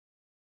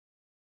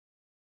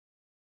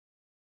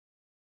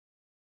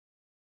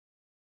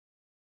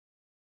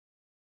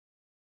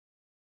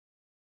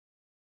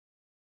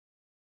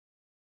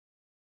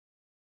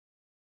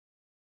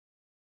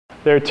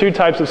There are two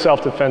types of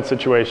self-defense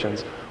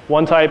situations.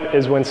 One type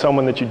is when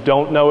someone that you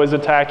don't know is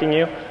attacking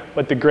you,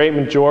 but the great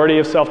majority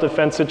of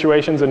self-defense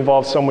situations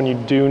involve someone you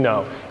do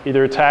know,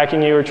 either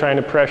attacking you or trying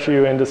to pressure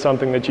you into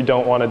something that you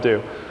don't want to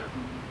do.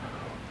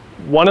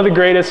 One of the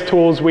greatest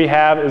tools we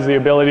have is the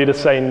ability to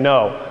say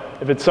no.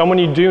 If it's someone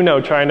you do know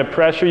trying to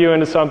pressure you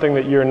into something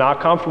that you're not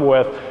comfortable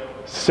with,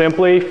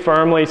 simply,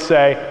 firmly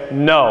say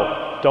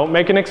no. Don't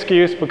make an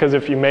excuse, because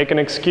if you make an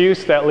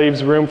excuse, that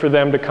leaves room for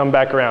them to come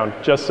back around.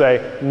 Just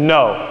say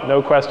no,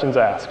 no questions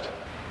asked.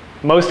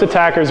 Most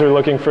attackers are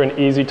looking for an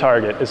easy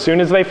target. As soon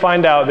as they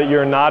find out that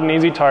you're not an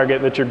easy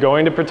target, that you're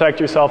going to protect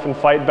yourself and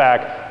fight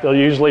back, they'll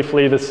usually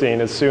flee the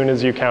scene as soon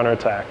as you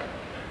counterattack.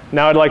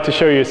 Now I'd like to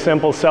show you a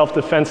simple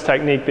self-defense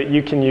technique that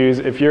you can use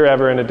if you're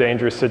ever in a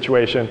dangerous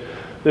situation.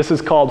 This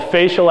is called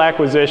facial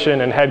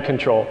acquisition and head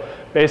control.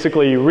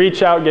 Basically, you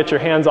reach out, get your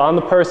hands on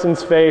the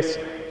person's face,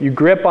 you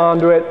grip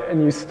onto it,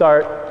 and you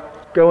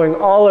start going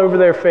all over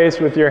their face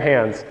with your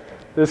hands.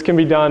 This can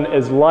be done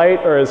as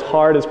light or as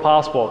hard as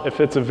possible. If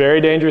it's a very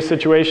dangerous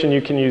situation,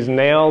 you can use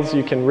nails,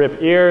 you can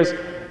rip ears,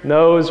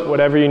 nose,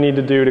 whatever you need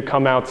to do to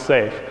come out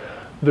safe.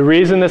 The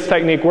reason this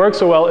technique works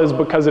so well is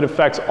because it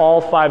affects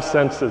all 5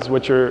 senses,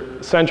 which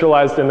are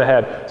centralized in the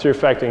head. So you're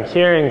affecting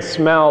hearing,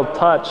 smell,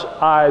 touch,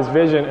 eyes,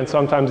 vision, and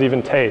sometimes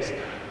even taste.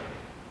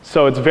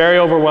 So it's very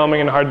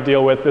overwhelming and hard to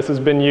deal with. This has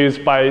been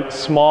used by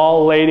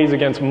small ladies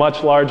against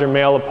much larger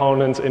male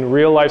opponents in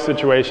real life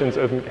situations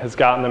and has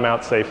gotten them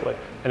out safely.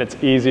 And it's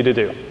easy to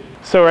do.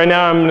 So right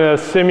now I'm going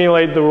to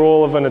simulate the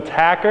role of an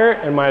attacker,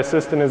 and my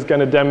assistant is going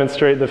to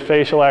demonstrate the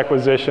facial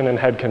acquisition and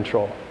head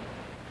control.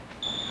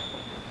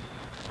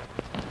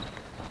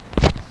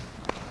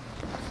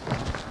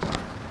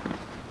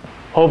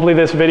 Hopefully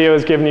this video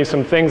has given you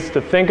some things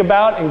to think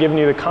about and given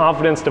you the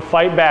confidence to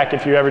fight back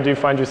if you ever do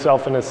find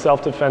yourself in a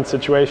self-defense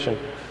situation.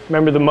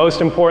 Remember, the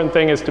most important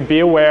thing is to be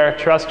aware,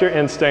 trust your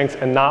instincts,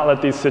 and not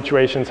let these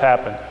situations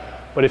happen.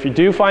 But if you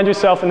do find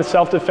yourself in a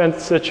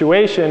self-defense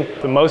situation,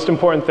 the most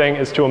important thing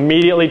is to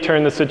immediately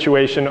turn the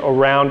situation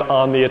around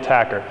on the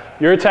attacker.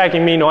 You're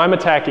attacking me, no, I'm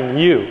attacking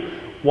you.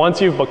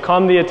 Once you've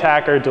become the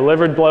attacker,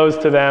 delivered blows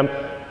to them,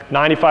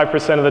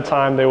 95% of the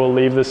time they will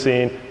leave the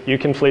scene. You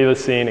can flee the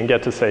scene and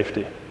get to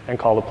safety and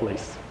call the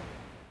police.